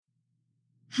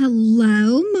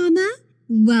Hello, Mama.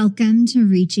 Welcome to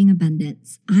Reaching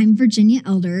Abundance. I'm Virginia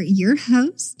Elder, your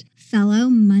host, fellow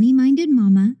money-minded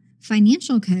mama,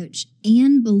 financial coach,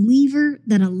 and believer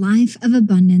that a life of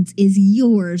abundance is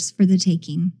yours for the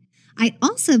taking. I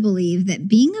also believe that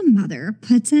being a mother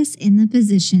puts us in the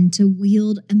position to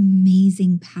wield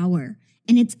amazing power,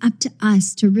 and it's up to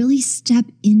us to really step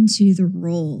into the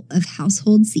role of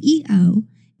household CEO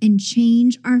and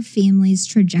change our family's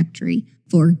trajectory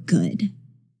for good.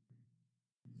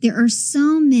 There are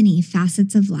so many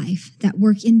facets of life that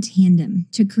work in tandem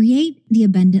to create the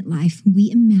abundant life we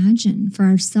imagine for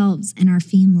ourselves and our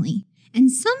family.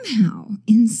 And somehow,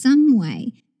 in some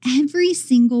way, every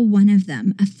single one of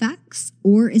them affects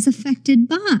or is affected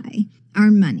by our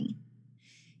money.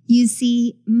 You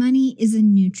see, money is a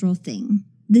neutral thing.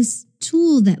 This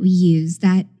tool that we use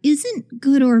that isn't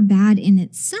good or bad in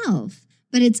itself,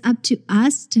 but it's up to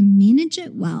us to manage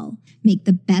it well, make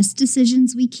the best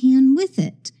decisions we can with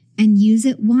it, and use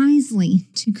it wisely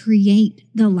to create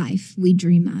the life we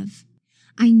dream of.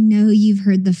 I know you've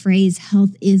heard the phrase,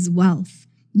 health is wealth.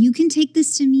 You can take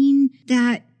this to mean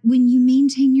that when you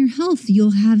maintain your health,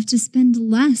 you'll have to spend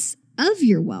less of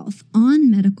your wealth on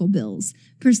medical bills,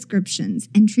 prescriptions,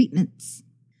 and treatments,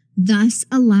 thus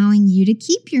allowing you to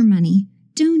keep your money,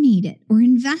 donate it, or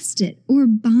invest it, or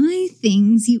buy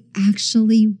things you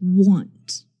actually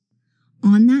want.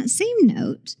 On that same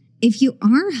note, if you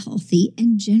are healthy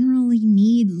and generally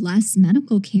need less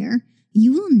medical care,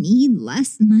 you will need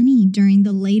less money during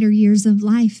the later years of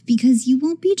life because you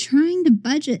won't be trying to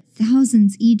budget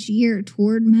thousands each year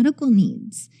toward medical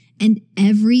needs. And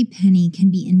every penny can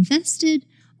be invested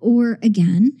or,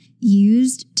 again,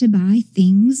 used to buy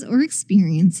things or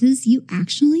experiences you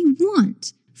actually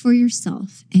want for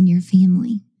yourself and your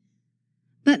family.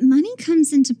 But money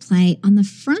comes into play on the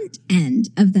front end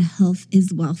of the health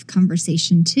is wealth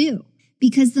conversation too,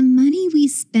 because the money we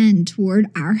spend toward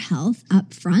our health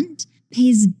up front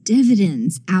pays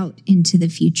dividends out into the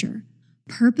future.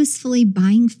 Purposefully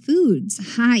buying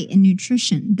foods high in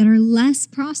nutrition that are less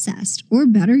processed, or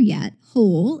better yet,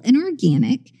 whole and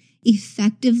organic,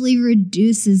 effectively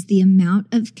reduces the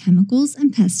amount of chemicals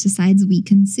and pesticides we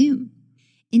consume.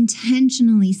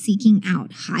 Intentionally seeking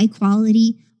out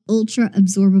high-quality,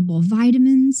 ultra-absorbable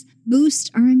vitamins boost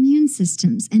our immune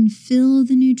systems and fill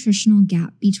the nutritional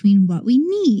gap between what we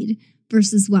need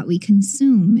versus what we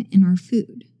consume in our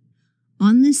food.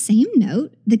 On the same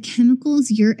note, the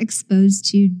chemicals you're exposed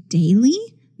to daily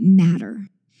matter.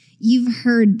 You've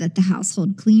heard that the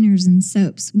household cleaners and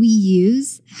soaps we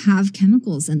use have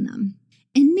chemicals in them.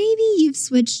 And maybe you've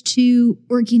switched to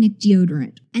organic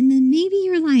deodorant, and then maybe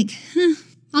you're like,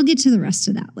 I'll get to the rest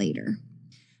of that later.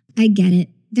 I get it.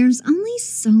 There's only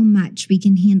so much we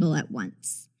can handle at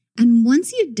once. And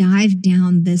once you dive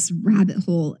down this rabbit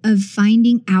hole of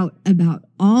finding out about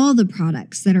all the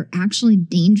products that are actually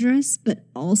dangerous, but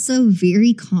also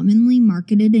very commonly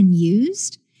marketed and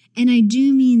used, and I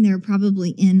do mean they're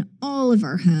probably in all of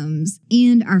our homes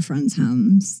and our friends'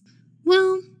 homes,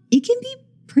 well, it can be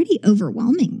pretty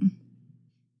overwhelming.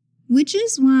 Which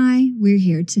is why we're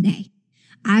here today.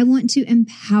 I want to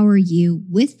empower you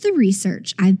with the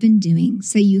research I've been doing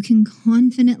so you can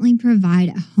confidently provide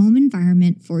a home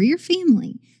environment for your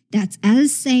family that's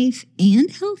as safe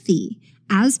and healthy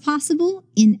as possible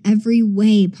in every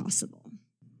way possible.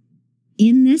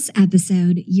 In this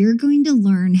episode, you're going to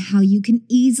learn how you can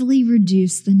easily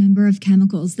reduce the number of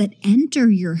chemicals that enter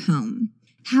your home,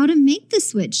 how to make the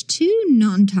switch to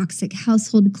non-toxic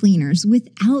household cleaners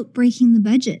without breaking the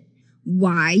budget,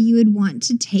 why you would want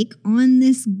to take on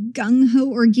this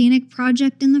gung-ho organic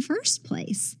project in the first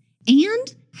place,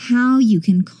 and how you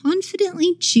can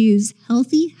confidently choose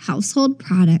healthy household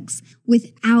products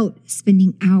without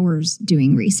spending hours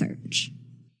doing research.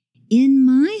 In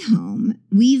my home,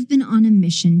 we've been on a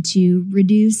mission to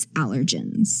reduce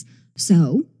allergens.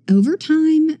 So, over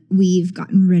time, we've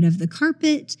gotten rid of the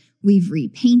carpet, we've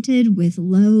repainted with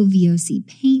low VOC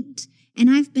paint, and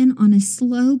I've been on a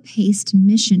slow-paced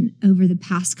mission over the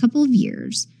past couple of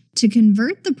years to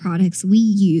convert the products we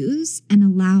use and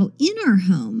allow in our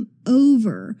home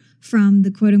over from the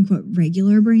quote-unquote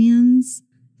regular brands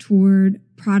toward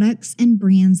products and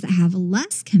brands that have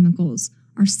less chemicals,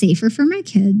 are safer for my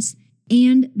kids,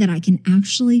 and that I can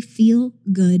actually feel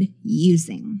good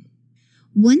using.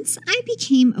 Once I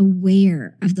became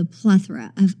aware of the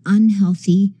plethora of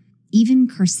unhealthy, even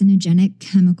carcinogenic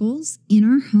chemicals in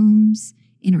our homes,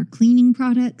 in our cleaning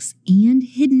products, and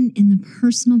hidden in the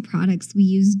personal products we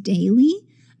use daily,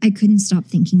 I couldn't stop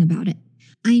thinking about it.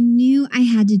 I knew I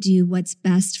had to do what's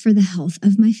best for the health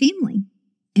of my family.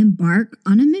 Embark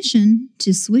on a mission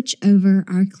to switch over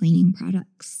our cleaning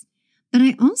products. But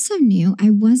I also knew I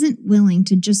wasn't willing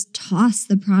to just toss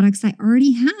the products I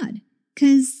already had,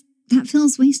 because that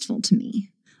feels wasteful to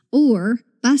me. Or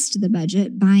bust the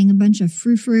budget buying a bunch of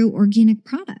frou-frou organic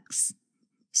products.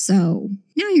 So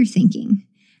now you're thinking,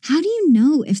 how do you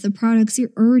know if the products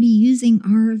you're already using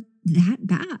are that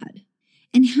bad?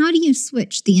 And how do you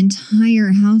switch the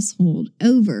entire household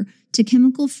over to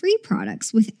chemical-free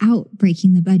products without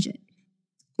breaking the budget?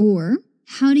 Or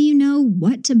how do you know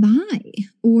what to buy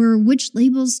or which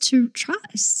labels to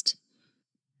trust?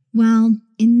 Well,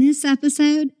 in this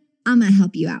episode, I'm going to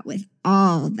help you out with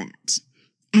all that.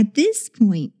 At this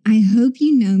point, I hope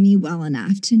you know me well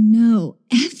enough to know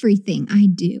everything I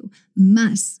do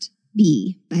must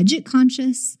be budget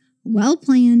conscious,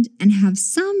 well-planned, and have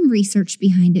some research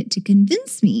behind it to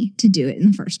convince me to do it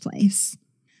in the first place.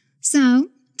 So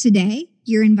today,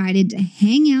 you're invited to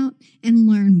hang out and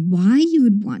learn why you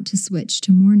would want to switch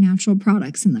to more natural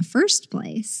products in the first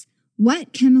place,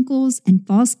 what chemicals and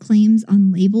false claims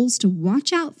on labels to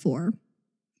watch out for,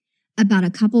 about a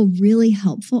couple really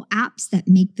helpful apps that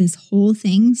make this whole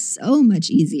thing so much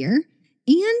easier,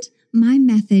 and my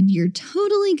method you're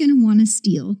totally going to want to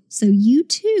steal so you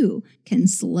too can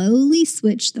slowly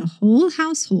switch the whole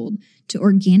household to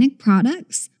organic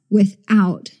products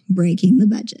without breaking the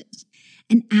budget.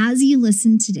 And as you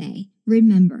listen today,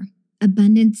 remember,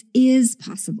 abundance is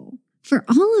possible for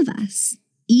all of us,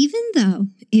 even though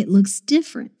it looks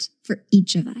different for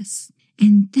each of us.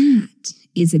 And that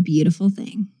is a beautiful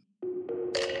thing.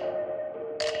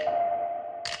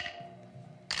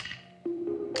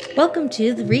 Welcome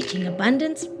to the Reaching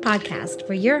Abundance podcast,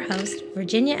 where your host,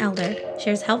 Virginia Elder,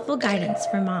 shares helpful guidance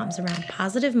for moms around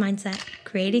positive mindset,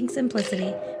 creating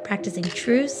simplicity, practicing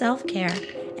true self-care,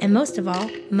 and most of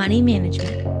all, money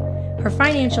management. Her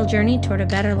financial journey toward a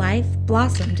better life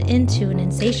blossomed into an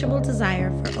insatiable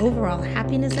desire for overall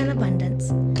happiness and abundance.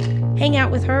 Hang out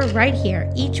with her right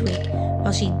here each week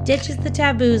while she ditches the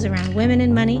taboos around women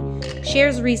and money,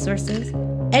 shares resources,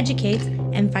 educates,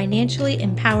 and financially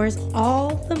empowers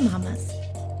all the mamas.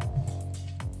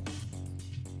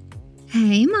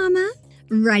 Hey mama,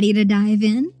 ready to dive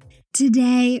in?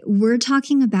 Today, we're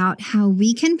talking about how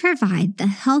we can provide the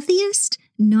healthiest,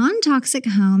 non-toxic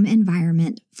home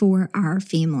environment for our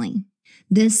family.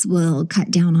 This will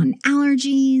cut down on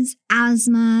allergies,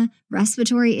 asthma,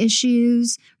 respiratory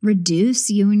issues, reduce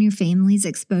you and your family's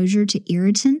exposure to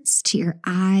irritants to your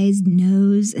eyes,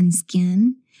 nose, and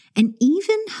skin, and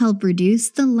even help reduce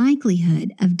the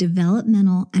likelihood of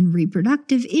developmental and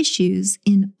reproductive issues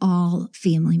in all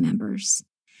family members.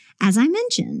 As I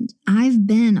mentioned, I've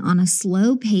been on a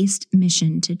slow-paced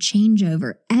mission to change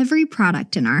over every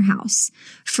product in our house,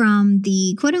 from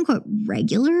the quote-unquote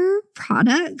regular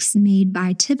products made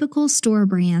by typical store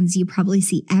brands you probably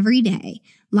see every day,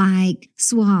 like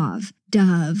Suave,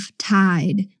 Dove,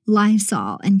 Tide,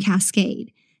 Lysol, and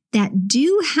Cascade, that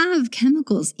do have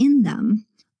chemicals in them,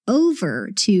 over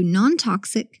to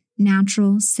non-toxic,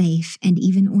 natural, safe, and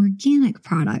even organic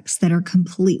products that are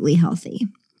completely healthy.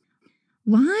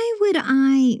 Why would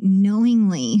I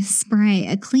knowingly spray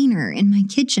a cleaner in my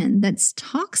kitchen that's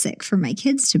toxic for my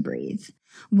kids to breathe?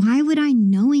 Why would I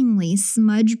knowingly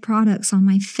smudge products on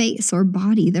my face or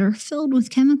body that are filled with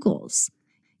chemicals?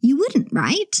 You wouldn't,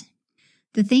 right?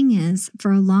 The thing is,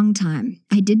 for a long time,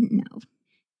 I didn't know.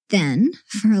 Then,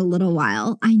 for a little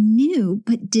while, I knew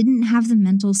but didn't have the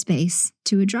mental space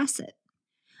to address it.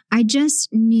 I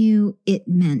just knew it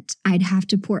meant I'd have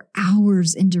to pour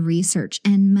hours into research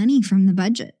and money from the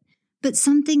budget, but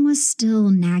something was still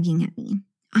nagging at me.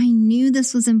 I knew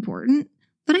this was important,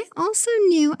 but I also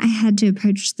knew I had to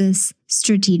approach this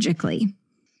strategically.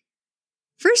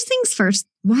 First things first,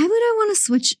 why would I want to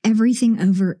switch everything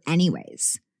over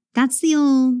anyways? That's the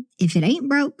old, if it ain't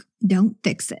broke, don't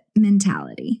fix it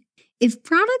mentality. If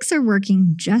products are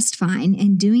working just fine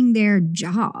and doing their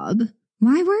job,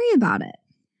 why worry about it?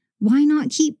 Why not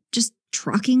keep just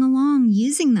trucking along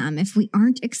using them if we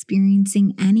aren't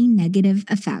experiencing any negative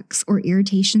effects or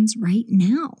irritations right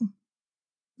now?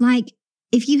 Like,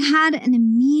 if you had an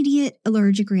immediate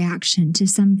allergic reaction to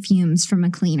some fumes from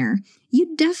a cleaner,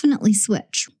 you'd definitely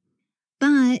switch.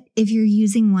 But if you're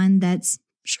using one that's,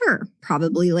 sure,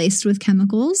 probably laced with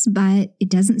chemicals, but it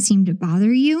doesn't seem to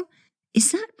bother you,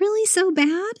 is that really so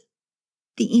bad?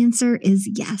 The answer is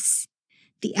yes.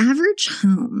 The average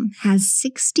home has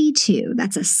 62,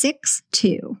 that's a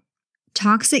 6-2,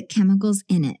 toxic chemicals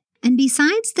in it. And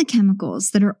besides the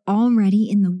chemicals that are already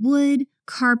in the wood,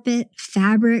 carpet,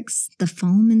 fabrics, the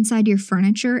foam inside your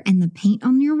furniture, and the paint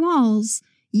on your walls,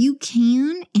 you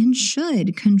can and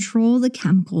should control the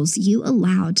chemicals you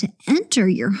allow to enter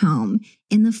your home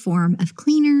in the form of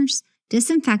cleaners,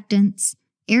 disinfectants,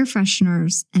 air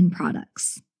fresheners, and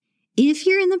products. If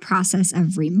you're in the process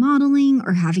of remodeling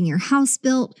or having your house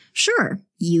built, sure,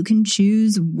 you can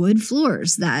choose wood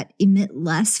floors that emit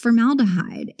less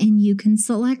formaldehyde, and you can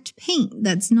select paint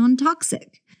that's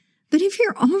non-toxic. But if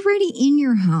you're already in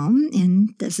your home,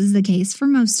 and this is the case for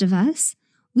most of us,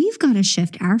 we've got to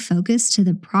shift our focus to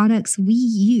the products we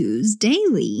use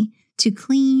daily to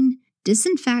clean,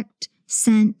 disinfect,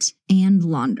 scent, and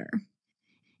launder.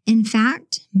 In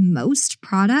fact, most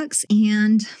products,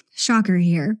 and shocker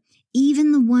here,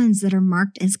 even the ones that are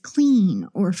marked as clean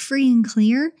or free and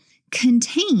clear,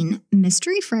 contain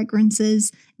mystery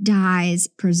fragrances, dyes,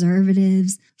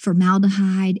 preservatives,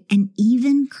 formaldehyde, and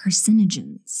even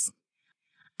carcinogens.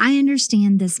 I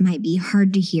understand this might be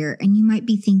hard to hear and you might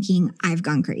be thinking, I've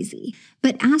gone crazy.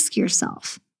 But ask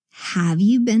yourself, have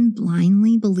you been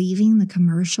blindly believing the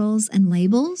commercials and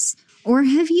labels? Or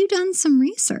have you done some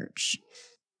research?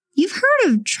 You've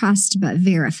heard of trust but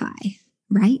verify,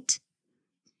 right?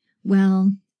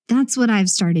 Well, that's what I've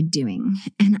started doing,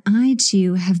 and I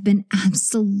too have been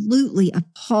absolutely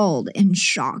appalled and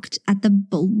shocked at the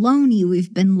baloney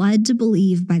we've been led to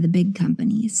believe by the big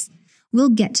companies. We'll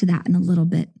get to that in a little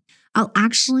bit. I'll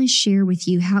actually share with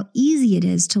you how easy it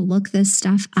is to look this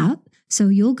stuff up, so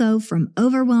you'll go from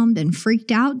overwhelmed and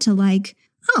freaked out to like,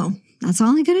 oh, that's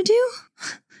all I gotta do?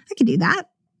 I can do that.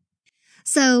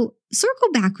 So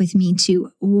circle back with me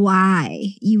to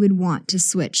why you would want to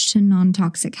switch to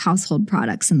non-toxic household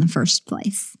products in the first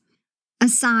place.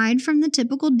 Aside from the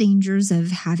typical dangers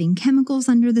of having chemicals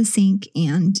under the sink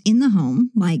and in the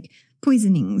home, like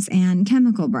poisonings and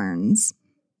chemical burns,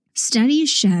 studies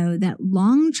show that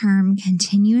long-term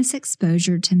continuous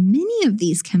exposure to many of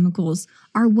these chemicals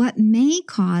are what may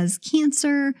cause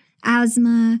cancer,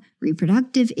 asthma,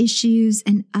 reproductive issues,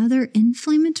 and other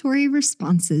inflammatory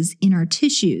responses in our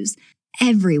tissues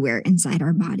everywhere inside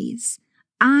our bodies.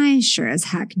 I sure as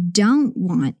heck don't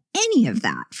want any of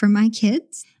that for my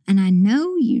kids, and I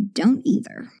know you don't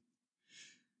either.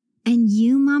 And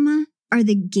you, Mama, are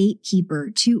the gatekeeper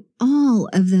to all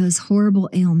of those horrible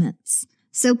ailments.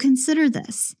 So consider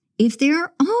this. If there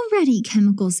are already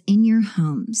chemicals in your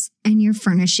homes and your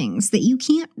furnishings that you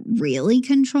can't really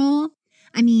control,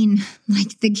 I mean,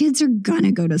 like the kids are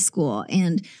gonna go to school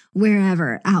and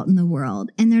wherever out in the world,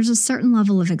 and there's a certain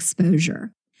level of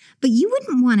exposure. But you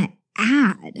wouldn't want to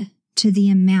add to the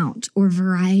amount or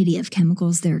variety of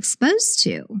chemicals they're exposed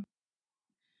to.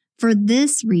 For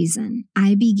this reason,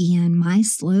 I began my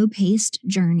slow-paced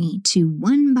journey to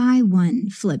one by one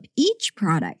flip each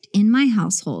product in my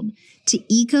household to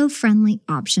eco-friendly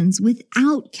options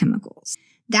without chemicals.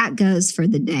 That goes for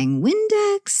the dang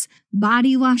Windex,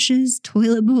 body washes,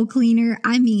 toilet bowl cleaner,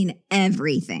 I mean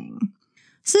everything.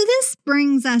 So this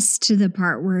brings us to the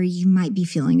part where you might be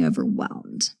feeling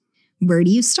overwhelmed. Where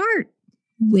do you start?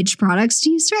 Which products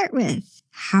do you start with?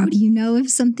 How do you know if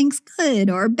something's good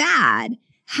or bad?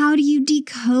 How do you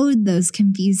decode those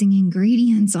confusing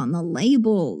ingredients on the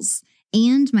labels?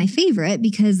 And my favorite,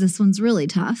 because this one's really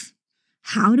tough,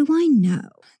 how do I know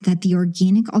that the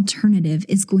organic alternative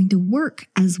is going to work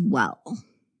as well?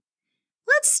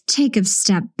 Let's take a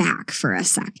step back for a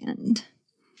second.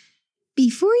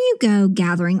 Before you go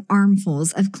gathering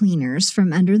armfuls of cleaners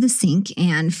from under the sink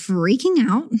and freaking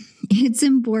out, it's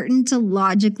important to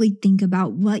logically think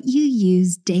about what you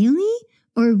use daily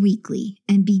or weekly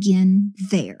and begin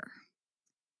there.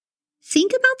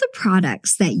 Think about the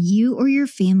products that you or your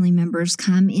family members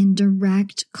come in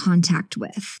direct contact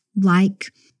with,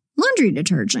 like laundry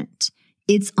detergent.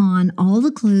 It's on all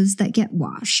the clothes that get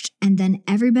washed, and then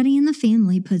everybody in the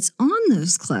family puts on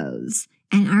those clothes,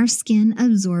 and our skin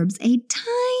absorbs a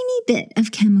tiny bit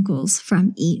of chemicals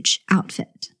from each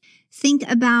outfit. Think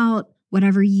about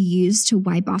whatever you use to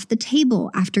wipe off the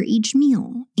table after each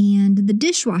meal, and the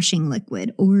dishwashing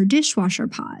liquid or dishwasher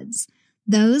pods.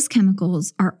 Those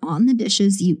chemicals are on the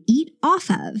dishes you eat off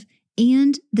of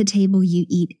and the table you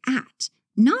eat at.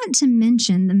 Not to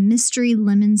mention the mystery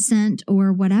lemon scent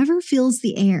or whatever fills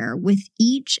the air with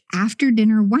each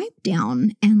after-dinner wipe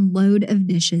down and load of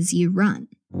dishes you run.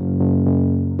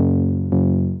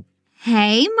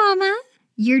 Hey, Mama!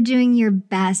 You're doing your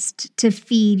best to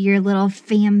feed your little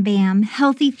fam bam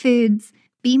healthy foods,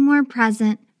 be more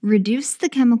present, reduce the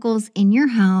chemicals in your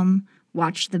home,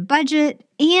 watch the budget,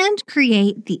 and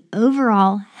create the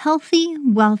overall healthy,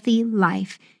 wealthy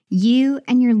life you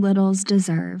and your littles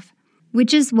deserve.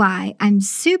 Which is why I'm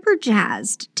super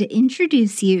jazzed to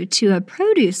introduce you to a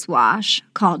produce wash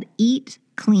called Eat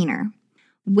Cleaner.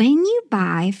 When you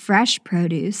buy fresh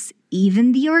produce,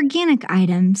 even the organic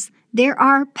items, there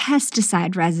are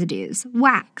pesticide residues,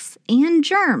 wax, and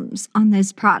germs on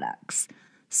those products.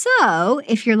 So,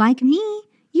 if you're like me,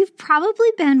 you've probably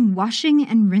been washing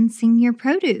and rinsing your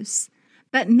produce.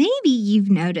 But maybe you've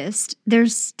noticed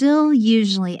there's still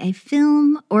usually a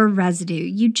film or residue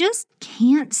you just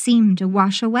can't seem to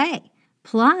wash away.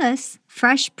 Plus,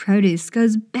 fresh produce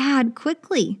goes bad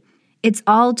quickly. It's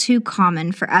all too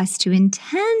common for us to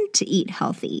intend to eat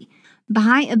healthy,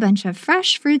 buy a bunch of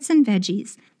fresh fruits and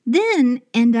veggies, then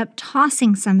end up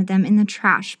tossing some of them in the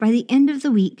trash by the end of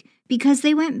the week because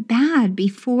they went bad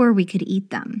before we could eat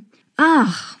them.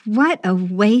 Ugh, what a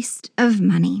waste of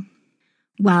money.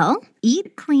 Well,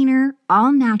 Eat Cleaner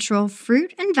all-natural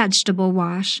fruit and vegetable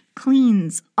wash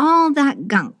cleans all that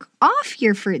gunk off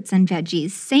your fruits and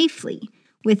veggies safely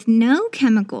with no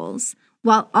chemicals,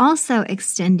 while also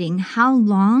extending how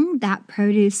long that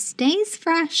produce stays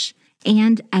fresh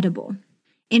and edible.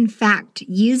 In fact,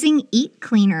 using Eat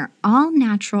Cleaner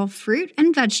all-natural fruit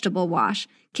and vegetable wash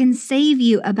can save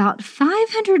you about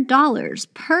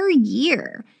 $500 per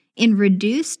year in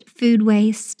reduced food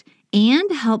waste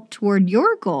and help toward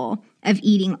your goal of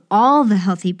eating all the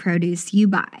healthy produce you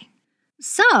buy.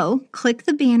 So, click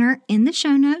the banner in the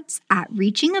show notes at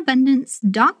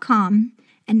reachingabundance.com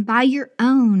and buy your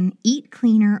own Eat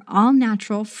Cleaner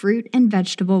all-natural fruit and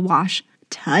vegetable wash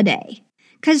today.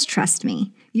 Because trust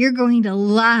me, you're going to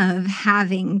love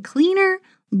having cleaner,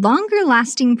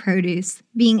 longer-lasting produce,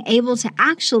 being able to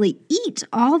actually eat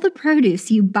all the produce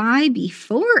you buy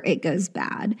before it goes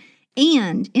bad,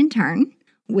 and, in turn,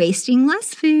 wasting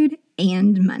less food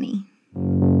and money.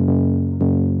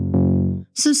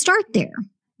 So start there.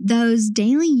 Those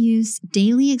daily use,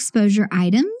 daily exposure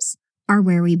items are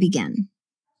where we begin.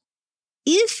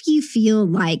 If you feel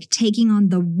like taking on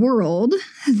the world,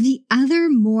 the other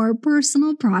more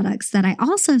personal products that I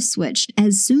also switched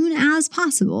as soon as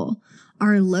possible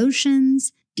are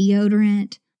lotions,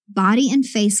 deodorant, body and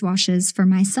face washes for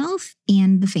myself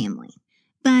and the family.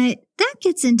 But that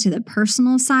gets into the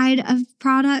personal side of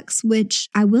products, which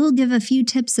I will give a few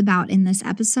tips about in this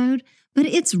episode, but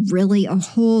it's really a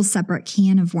whole separate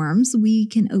can of worms we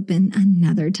can open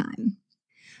another time.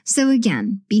 So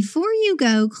again, before you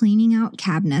go cleaning out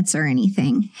cabinets or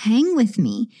anything, hang with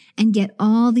me and get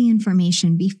all the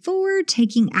information before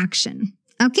taking action.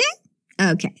 Okay?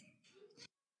 Okay.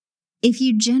 If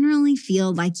you generally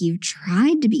feel like you've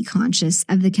tried to be conscious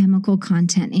of the chemical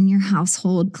content in your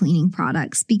household cleaning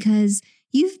products because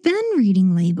you've been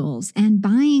reading labels and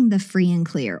buying the free and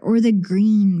clear or the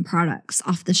green products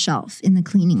off the shelf in the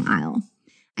cleaning aisle,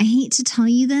 I hate to tell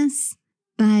you this,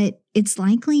 but it's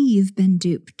likely you've been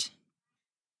duped.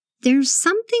 There's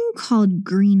something called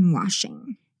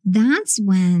greenwashing. That's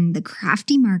when the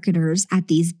crafty marketers at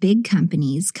these big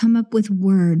companies come up with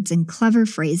words and clever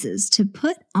phrases to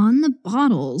put on the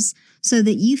bottles so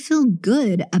that you feel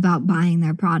good about buying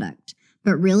their product.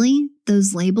 But really,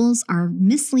 those labels are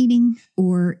misleading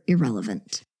or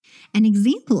irrelevant. An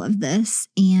example of this,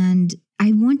 and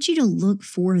I want you to look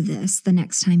for this the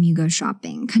next time you go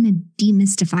shopping, kind of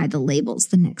demystify the labels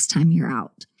the next time you're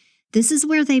out. This is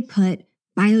where they put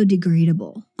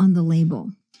biodegradable on the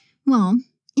label. Well,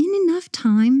 in enough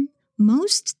time,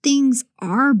 most things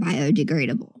are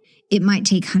biodegradable. It might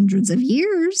take hundreds of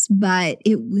years, but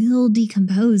it will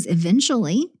decompose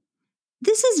eventually.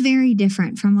 This is very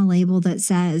different from a label that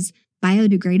says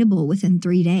biodegradable within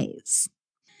 3 days.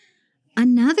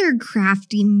 Another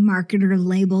crafty marketer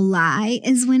label lie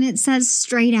is when it says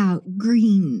straight out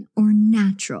green or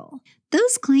natural.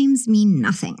 Those claims mean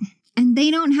nothing, and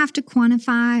they don't have to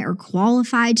quantify or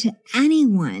qualify to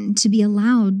anyone to be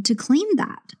allowed to claim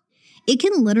that. It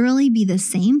can literally be the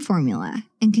same formula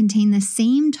and contain the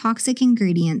same toxic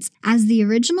ingredients as the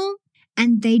original,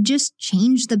 and they just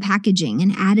changed the packaging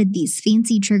and added these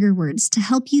fancy trigger words to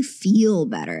help you feel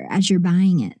better as you're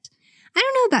buying it. I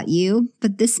don't know about you,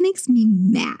 but this makes me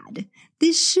mad.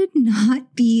 This should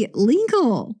not be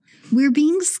legal. We're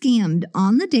being scammed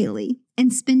on the daily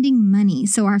and spending money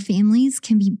so our families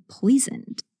can be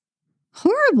poisoned.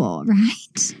 Horrible,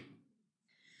 right?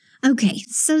 Okay,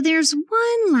 so there's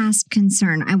one last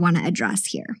concern I want to address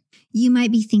here. You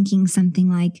might be thinking something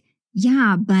like,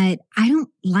 yeah, but I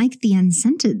don't like the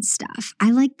unscented stuff.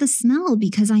 I like the smell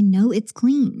because I know it's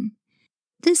clean.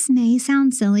 This may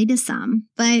sound silly to some,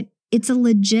 but it's a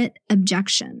legit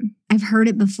objection. I've heard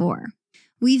it before.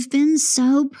 We've been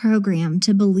so programmed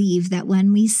to believe that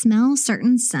when we smell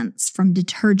certain scents from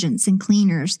detergents and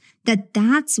cleaners,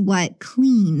 that's what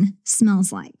clean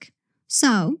smells like.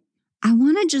 So, I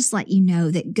want to just let you know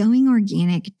that going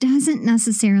organic doesn't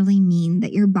necessarily mean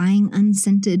that you're buying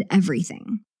unscented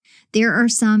everything. There are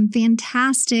some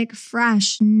fantastic,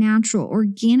 fresh, natural,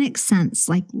 organic scents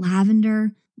like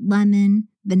lavender, lemon,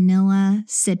 vanilla,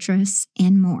 citrus,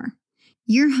 and more.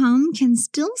 your home can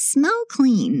still smell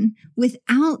clean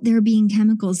without there being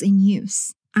chemicals in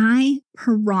use. I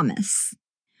promise.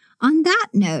 On that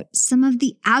note, some of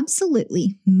the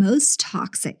absolutely most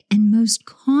toxic and most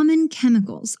common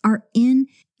chemicals are in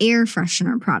air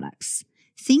freshener products.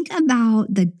 Think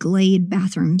about the Glade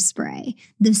bathroom spray,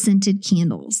 the scented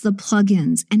candles, the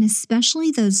plug-ins, and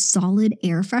especially those solid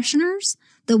air fresheners,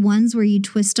 the ones where you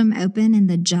twist them open and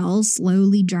the gel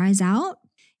slowly dries out.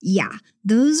 Yeah,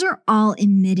 those are all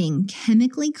emitting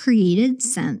chemically created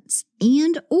scents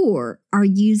and or are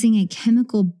using a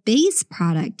chemical-based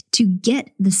product to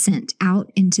get the scent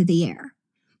out into the air.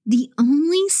 The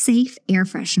only safe air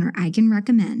freshener I can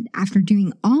recommend after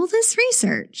doing all this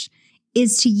research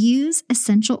is to use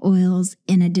essential oils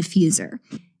in a diffuser.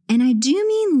 And I do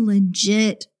mean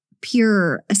legit,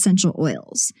 pure essential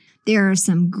oils. There are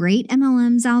some great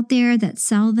MLMs out there that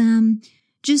sell them.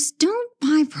 Just don't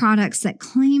buy products that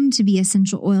claim to be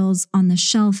essential oils on the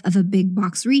shelf of a big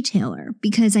box retailer,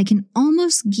 because I can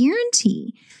almost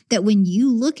guarantee that when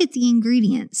you look at the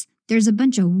ingredients, there's a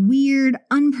bunch of weird,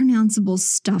 unpronounceable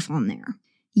stuff on there.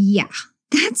 Yeah,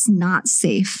 that's not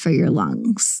safe for your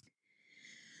lungs.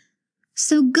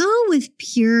 So go with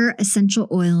pure essential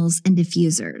oils and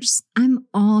diffusers. I'm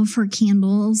all for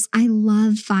candles. I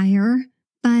love fire.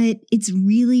 But it's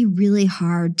really, really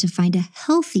hard to find a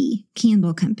healthy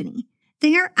candle company.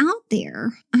 They are out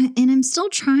there, and I'm still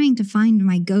trying to find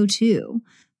my go-to,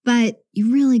 but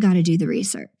you really got to do the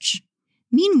research.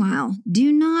 Meanwhile,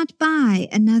 do not buy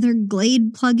another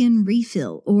Glade plug-in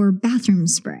refill or bathroom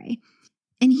spray.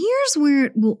 And here's where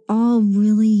it will all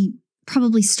really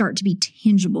probably start to be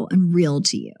tangible and real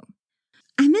to you.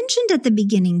 I mentioned at the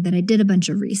beginning that I did a bunch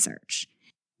of research.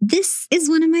 This is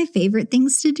one of my favorite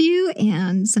things to do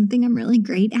and something I'm really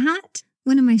great at,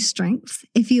 one of my strengths,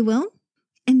 if you will.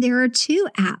 And there are 2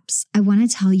 apps I want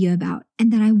to tell you about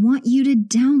and that I want you to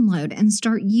download and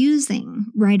start using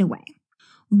right away.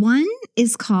 One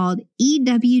is called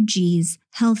EWG's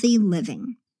Healthy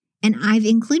Living, and I've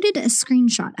included a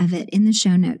screenshot of it in the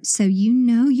show notes so you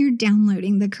know you're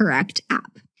downloading the correct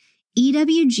app.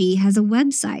 EWG has a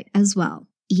website as well,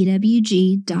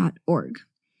 ewg.org.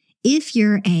 If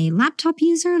you're a laptop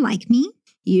user like me,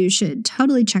 you should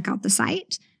totally check out the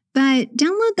site, but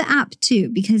download the app too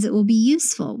because it will be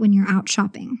useful when you're out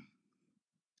shopping.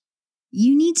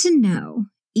 You need to know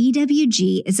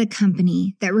EWG is a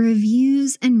company that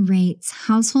reviews and rates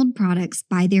household products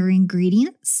by their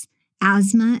ingredients,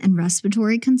 asthma and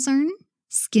respiratory concern,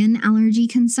 skin allergy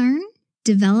concern,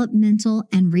 developmental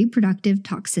and reproductive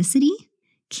toxicity,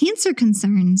 cancer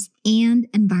concerns, and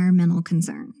environmental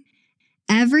concern.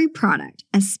 Every product,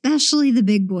 especially the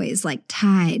big boys like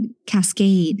Tide,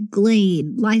 Cascade,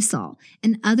 Glade, Lysol,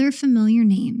 and other familiar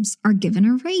names, are given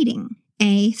a rating,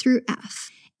 A through F,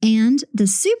 and the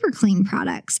super clean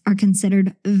products are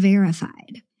considered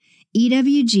verified.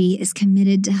 EWG is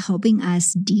committed to helping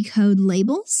us decode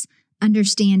labels,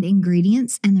 understand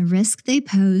ingredients and the risk they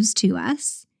pose to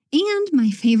us, and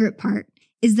my favorite part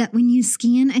is that when you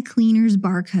scan a cleaner's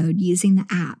barcode using the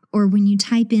app, or when you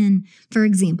type in, for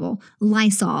example,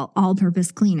 Lysol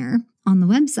all-purpose cleaner on the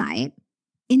website,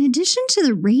 in addition to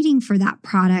the rating for that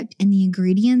product and the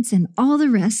ingredients and all the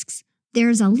risks,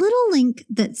 there's a little link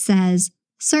that says,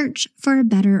 search for a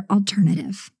better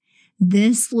alternative.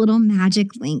 This little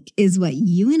magic link is what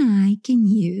you and I can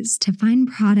use to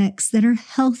find products that are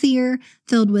healthier,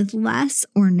 filled with less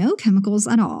or no chemicals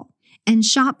at all, and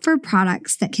shop for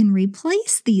products that can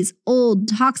replace these old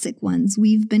toxic ones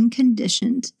we've been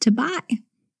conditioned to buy.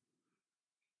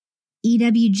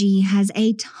 EWG has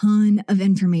a ton of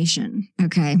information,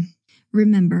 okay?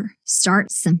 Remember,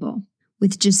 start simple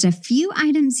with just a few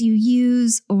items you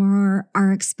use or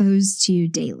are exposed to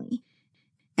daily.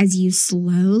 As you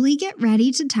slowly get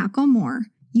ready to tackle more,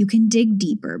 you can dig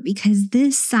deeper because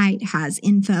this site has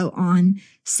info on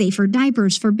safer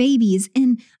diapers for babies,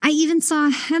 and I even saw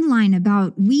a headline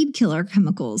about weed killer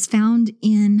chemicals found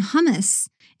in hummus,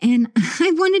 and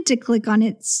I wanted to click on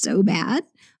it so bad,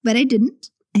 but I didn't.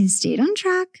 I stayed on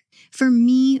track. For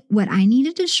me, what I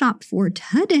needed to shop for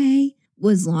today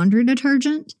was laundry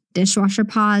detergent, dishwasher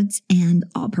pods, and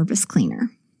all-purpose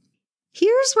cleaner.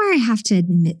 Here's where I have to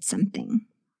admit something.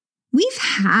 We've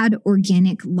had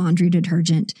organic laundry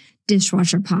detergent,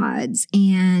 dishwasher pods,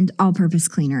 and all-purpose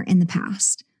cleaner in the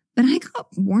past, but I got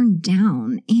worn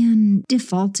down and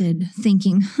defaulted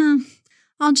thinking,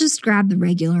 I'll just grab the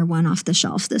regular one off the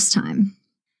shelf this time.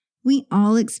 We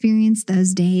all experience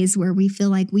those days where we feel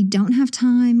like we don't have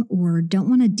time or don't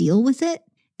want to deal with it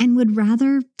and would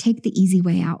rather take the easy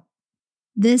way out.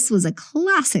 This was a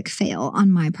classic fail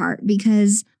on my part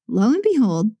because lo and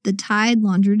behold, the Tide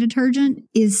laundry detergent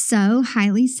is so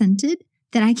highly scented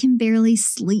that I can barely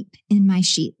sleep in my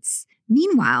sheets.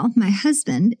 Meanwhile, my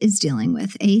husband is dealing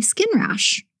with a skin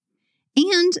rash.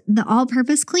 And the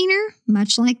all-purpose cleaner,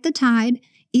 much like the Tide,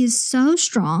 is so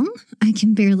strong, I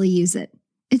can barely use it.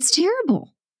 It's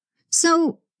terrible.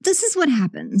 So this is what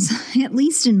happens, at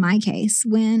least in my case,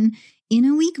 when in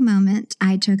a weak moment,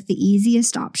 I took the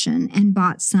easiest option and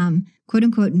bought some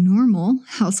quote-unquote normal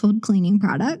household cleaning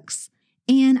products.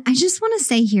 And I just want to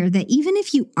say here that even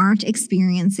if you aren't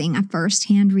experiencing a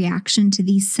firsthand reaction to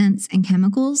these scents and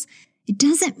chemicals, it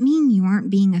doesn't mean you aren't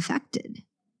being affected.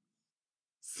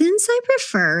 Since I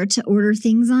prefer to order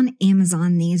things on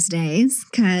Amazon these days,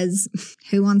 because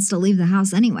who wants to leave the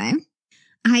house anyway,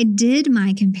 I did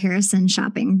my comparison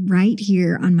shopping right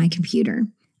here on my computer.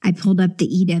 I pulled up the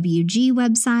EWG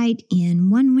website in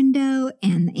one window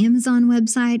and the Amazon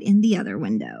website in the other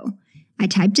window. I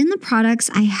typed in the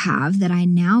products I have that I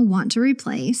now want to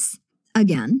replace,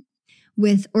 again,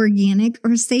 with organic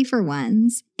or safer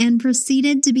ones, and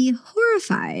proceeded to be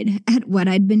horrified at what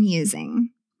I'd been using.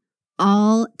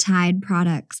 All Tide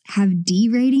products have D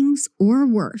ratings or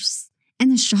worse.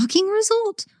 And the shocking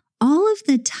result, all of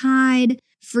the Tide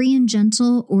Free and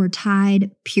Gentle or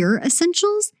Tide Pure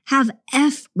Essentials have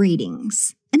F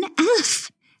ratings. An F!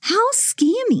 How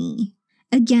scammy!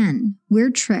 Again, we're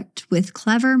tricked with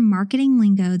clever marketing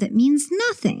lingo that means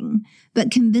nothing,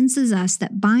 but convinces us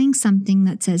that buying something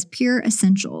that says Pure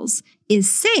Essentials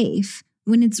is safe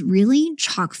when it's really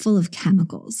chock full of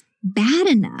chemicals, bad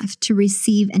enough to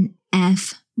receive an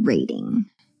F rating.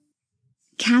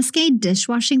 Cascade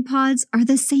dishwashing pods are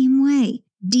the same way.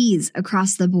 D's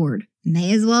across the board.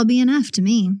 May as well be an F to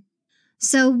me.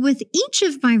 So with each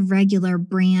of my regular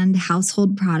brand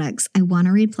household products I want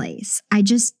to replace, I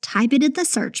just type it in the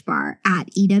search bar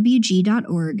at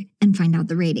ewg.org and find out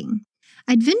the rating.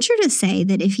 I'd venture to say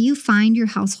that if you find your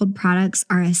household products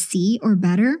are a C or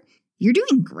better, you're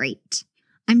doing great.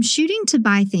 I'm shooting to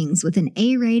buy things with an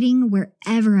A rating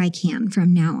wherever I can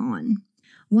from now on.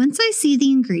 Once I see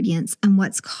the ingredients and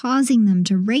what's causing them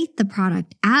to rate the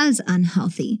product as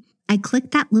unhealthy, I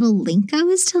click that little link I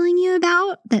was telling you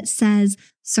about that says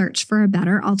search for a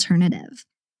better alternative.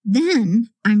 Then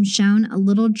I'm shown a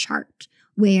little chart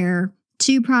where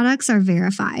 2 products are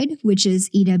verified, which is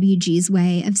EWG's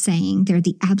way of saying they're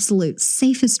the absolute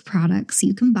safest products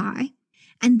you can buy.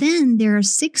 And then there are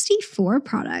 64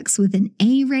 products with an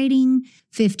A rating,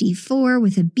 54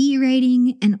 with a B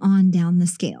rating, and on down the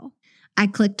scale. I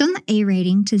clicked on the A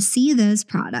rating to see those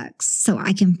products so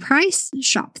I can price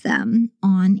shop them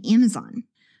on Amazon.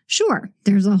 Sure,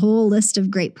 there's a whole list of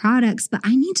great products, but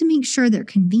I need to make sure they're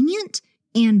convenient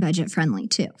and budget friendly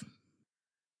too.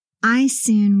 I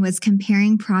soon was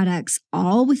comparing products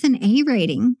all with an A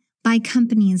rating by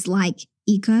companies like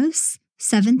Ecos,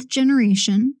 7th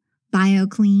Generation,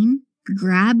 BioClean,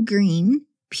 Grab Green,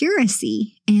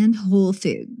 Puracy, and Whole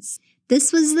Foods.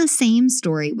 This was the same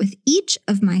story with each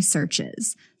of my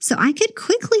searches, so I could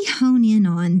quickly hone in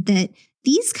on that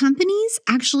these companies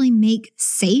actually make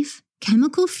safe,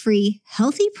 chemical-free,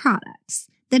 healthy products,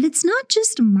 that it's not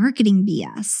just marketing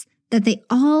BS, that they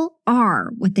all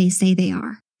are what they say they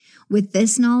are. With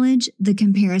this knowledge, the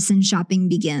comparison shopping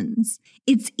begins.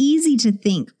 It's easy to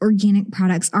think organic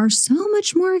products are so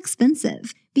much more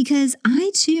expensive because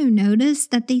I too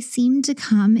noticed that they seem to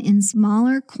come in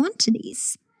smaller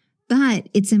quantities. But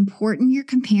it's important you're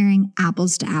comparing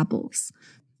apples to apples.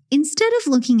 Instead of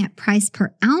looking at price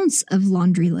per ounce of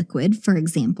laundry liquid, for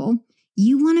example,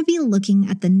 you want to be looking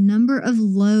at the number of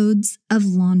loads of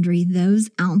laundry those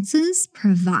ounces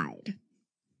provide.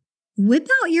 Whip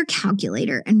out your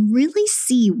calculator and really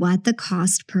see what the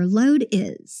cost per load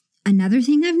is. Another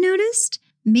thing I've noticed,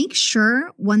 make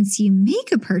sure once you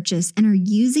make a purchase and are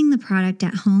using the product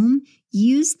at home,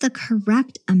 use the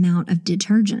correct amount of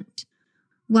detergent.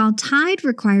 While Tide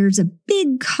requires a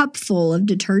big cupful of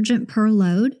detergent per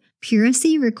load,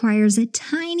 Puracy requires a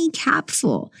tiny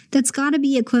capful that's got to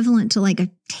be equivalent to like a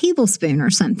tablespoon or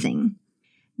something.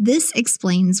 This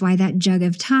explains why that jug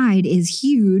of Tide is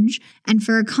huge, and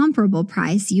for a comparable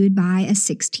price, you would buy a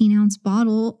 16-ounce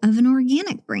bottle of an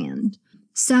organic brand.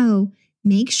 So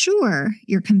make sure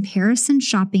you're comparison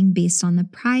shopping based on the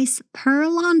price per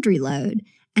laundry load,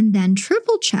 and then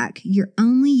triple check you're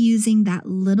only using that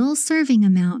little serving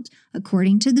amount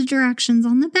according to the directions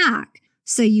on the back,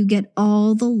 so you get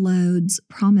all the loads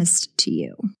promised to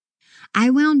you. I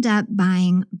wound up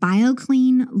buying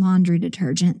BioClean laundry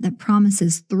detergent that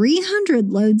promises 300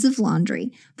 loads of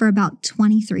laundry for about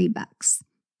 $23.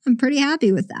 I'm pretty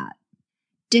happy with that.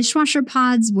 Dishwasher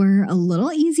pods were a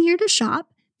little easier to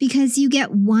shop because you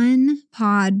get 1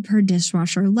 pod per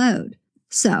dishwasher load.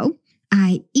 So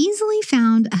I easily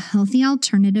found a healthy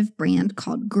alternative brand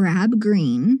called Grab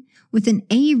Green with an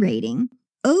A rating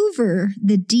over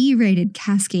the D-rated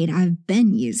Cascade I've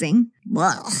been using.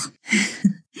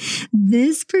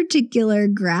 This particular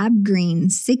Grab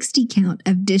Green 60 count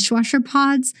of dishwasher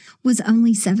pods was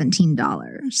only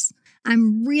 $17.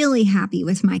 I'm really happy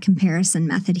with my comparison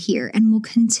method here and will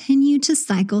continue to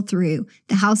cycle through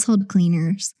the household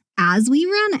cleaners as we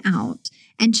run out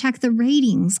and check the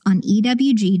ratings on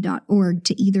ewg.org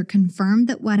to either confirm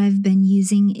that what I've been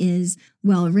using is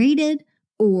well rated,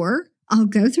 or I'll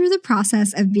go through the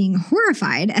process of being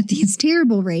horrified at these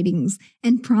terrible ratings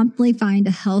and promptly find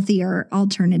a healthier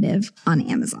alternative on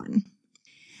Amazon.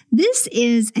 This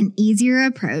is an easier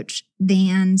approach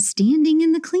than standing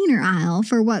in the cleaner aisle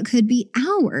for what could be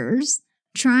hours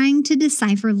trying to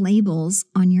decipher labels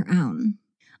on your own.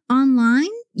 Online,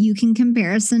 you can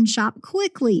comparison shop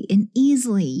quickly and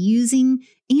easily using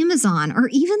Amazon or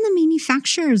even the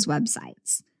manufacturer's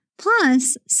websites.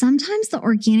 Plus, sometimes the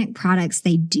organic products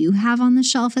they do have on the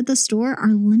shelf at the store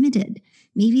are limited.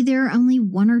 Maybe there are only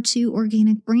 1 or 2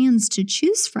 organic brands to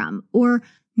choose from, or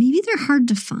maybe they're hard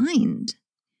to find.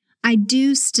 I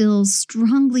do still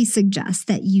strongly suggest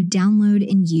that you download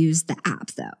and use the app,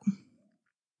 though.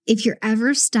 If you're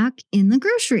ever stuck in the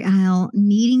grocery aisle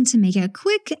needing to make a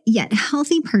quick yet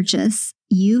healthy purchase,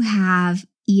 you have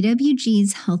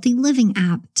EWG's Healthy Living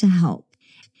app to help.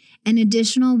 An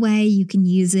additional way you can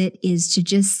use it is to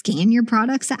just scan your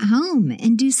products at home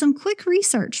and do some quick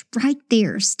research right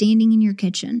there, standing in your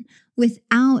kitchen,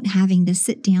 without having to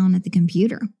sit down at the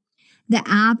computer. The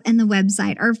app and the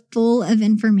website are full of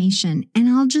information, and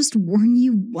I'll just warn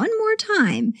you one more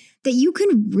time that you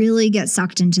can really get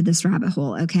sucked into this rabbit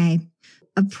hole, okay?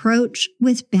 Approach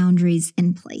with boundaries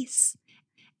in place.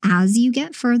 As you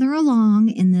get further along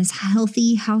in this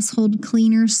healthy household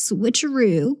cleaner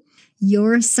switcheroo,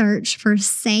 your search for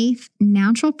safe,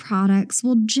 natural products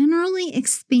will generally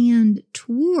expand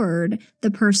toward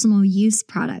the personal use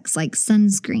products like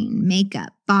sunscreen,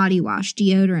 makeup, body wash,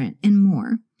 deodorant, and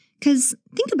more. Because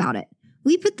think about it,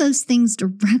 we put those things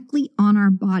directly on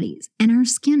our bodies and our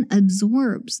skin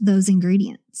absorbs those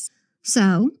ingredients.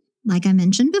 So, like I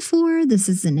mentioned before, this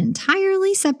is an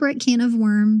entirely separate can of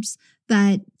worms,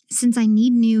 but since I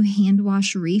need new hand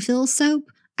wash refill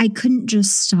soap, I couldn't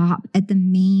just stop at the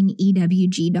main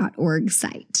ewg.org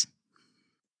site.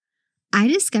 I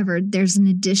discovered there's an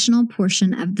additional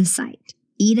portion of the site,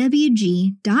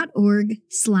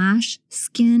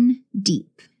 ewg.org/skindeep.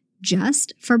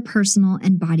 Just for personal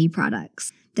and body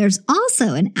products. There's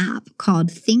also an app called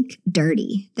Think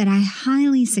Dirty that I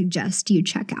highly suggest you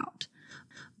check out.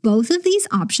 Both of these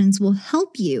options will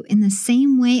help you in the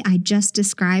same way I just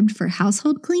described for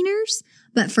household cleaners,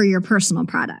 but for your personal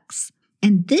products.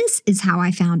 And this is how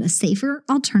I found a safer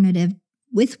alternative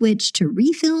with which to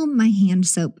refill my hand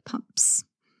soap pumps.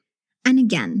 And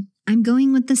again, I'm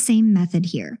going with the same method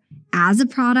here. As a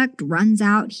product runs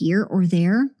out here or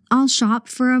there, I'll shop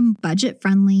for a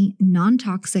budget-friendly,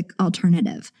 non-toxic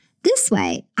alternative. This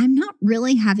way, I'm not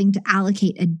really having to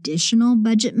allocate additional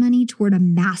budget money toward a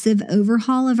massive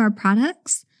overhaul of our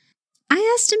products. I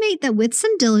estimate that with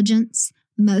some diligence,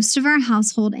 most of our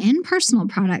household and personal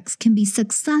products can be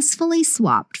successfully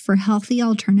swapped for healthy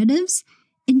alternatives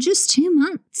in just 2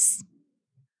 months.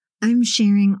 I'm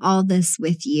sharing all this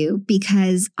with you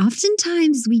because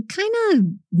oftentimes we kind of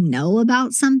know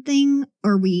about something,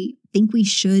 or we think we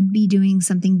should be doing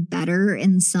something better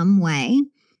in some way.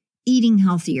 Eating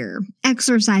healthier,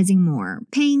 exercising more,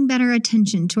 paying better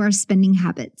attention to our spending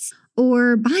habits,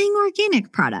 or buying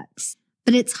organic products.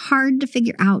 But it's hard to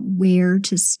figure out where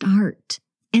to start.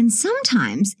 And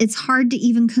sometimes it's hard to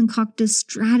even concoct a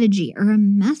strategy or a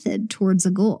method towards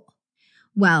a goal.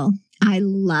 Well, I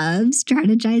love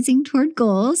strategizing toward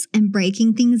goals and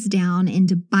breaking things down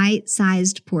into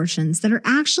bite-sized portions that are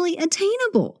actually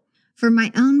attainable for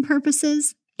my own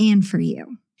purposes and for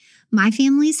you. My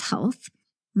family's health,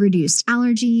 reduced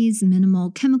allergies,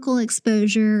 minimal chemical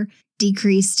exposure,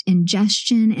 decreased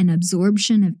ingestion and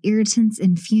absorption of irritants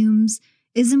and fumes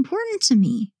is important to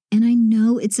me, and I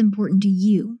know it's important to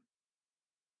you.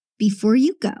 Before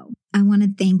you go, I want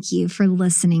to thank you for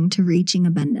listening to Reaching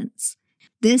Abundance.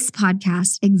 This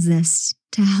podcast exists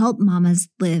to help mamas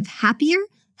live happier,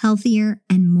 healthier,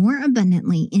 and more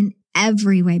abundantly in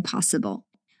every way possible.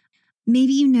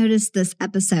 Maybe you noticed this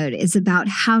episode is about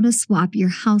how to swap your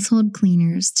household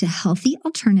cleaners to healthy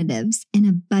alternatives in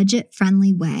a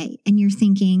budget-friendly way, and you're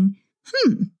thinking,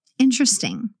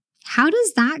 interesting. How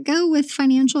does that go with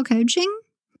financial coaching?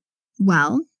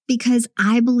 Well, because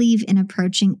I believe in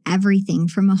approaching everything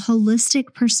from a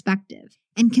holistic perspective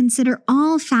and consider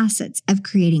all facets of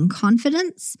creating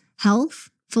confidence, health,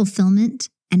 fulfillment,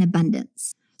 and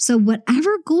abundance. So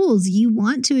whatever goals you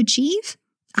want to achieve,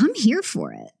 I'm here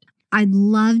for it. I'd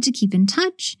love to keep in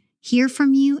touch, hear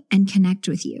from you, and connect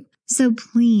with you. So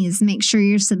please make sure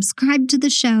you're subscribed to the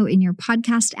show in your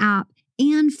podcast app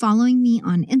and following me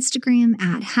on Instagram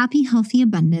at Happy Healthy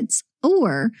Abundance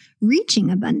or Reaching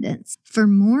Abundance for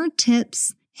more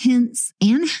tips, hints,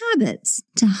 and habits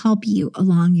to help you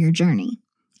along your journey.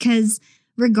 Because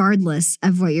regardless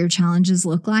of what your challenges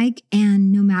look like,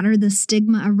 and no matter the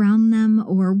stigma around them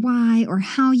or why or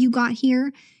how you got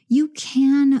here, you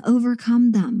can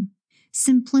overcome them.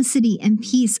 Simplicity and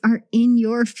peace are in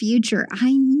your future.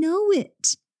 I know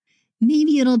it.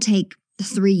 Maybe it'll take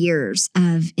 3 years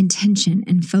of intention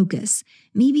and focus.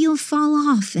 Maybe you'll fall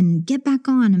off and get back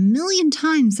on 1,000,000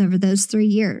 times over those 3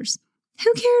 years.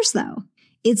 Who cares though?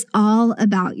 It's all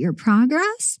about your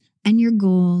progress and your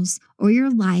goals or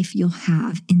your life you'll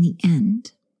have in the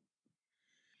end.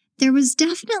 There was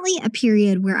definitely a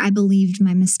period where I believed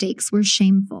my mistakes were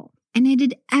shameful, and I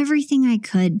did everything I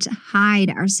could to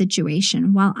hide our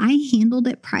situation while I handled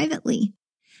it privately.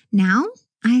 Now,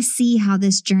 I see how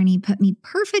this journey put me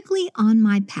perfectly on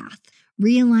my path,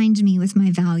 realigned me with my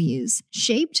values,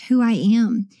 shaped who I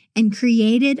am, and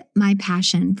created my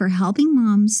passion for helping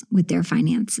moms with their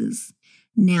finances.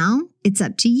 Now, it's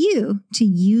up to you to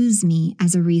use me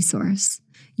as a resource.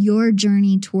 Your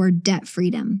journey toward debt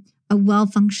freedom, a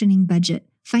well-functioning budget,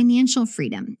 financial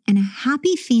freedom, and a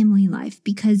happy family life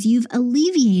because you've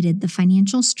alleviated the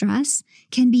financial stress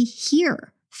can be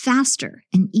here faster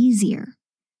and easier.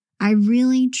 I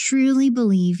really, truly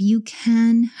believe you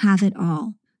can have it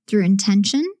all through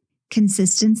intention,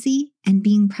 consistency, and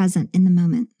being present in the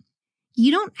moment. You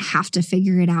don't have to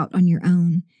figure it out on your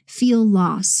own, feel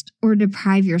lost, or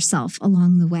deprive yourself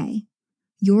along the way.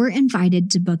 You're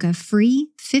invited to book a free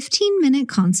 15-minute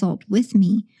consult with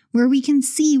me where we can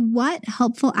see what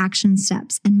helpful action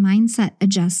steps and mindset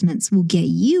adjustments will get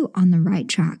you on the right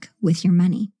track with your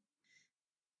money.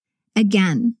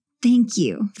 Again, thank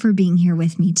you for being here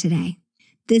with me today.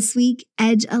 This week,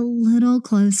 edge a little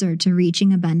closer to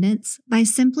reaching abundance by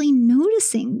simply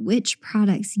noticing which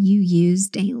products you use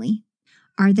daily.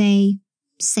 Are they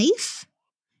safe?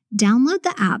 Download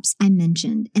the apps I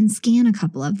mentioned and scan a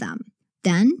couple of them.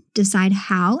 Then decide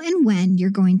how and when you're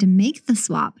going to make the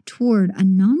swap toward a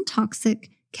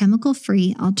non-toxic,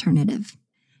 chemical-free alternative.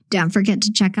 Don't forget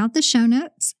to check out the show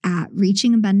notes at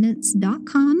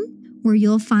reachingabundance.com, where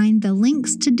you'll find the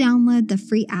links to download the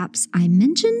free apps I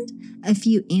mentioned, a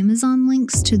few Amazon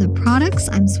links to the products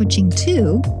I'm switching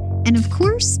to, and of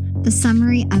course, the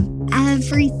summary of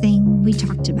everything we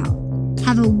talked about.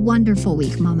 Have a wonderful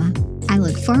week, Mama. I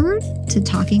look forward to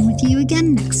talking with you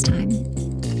again next time.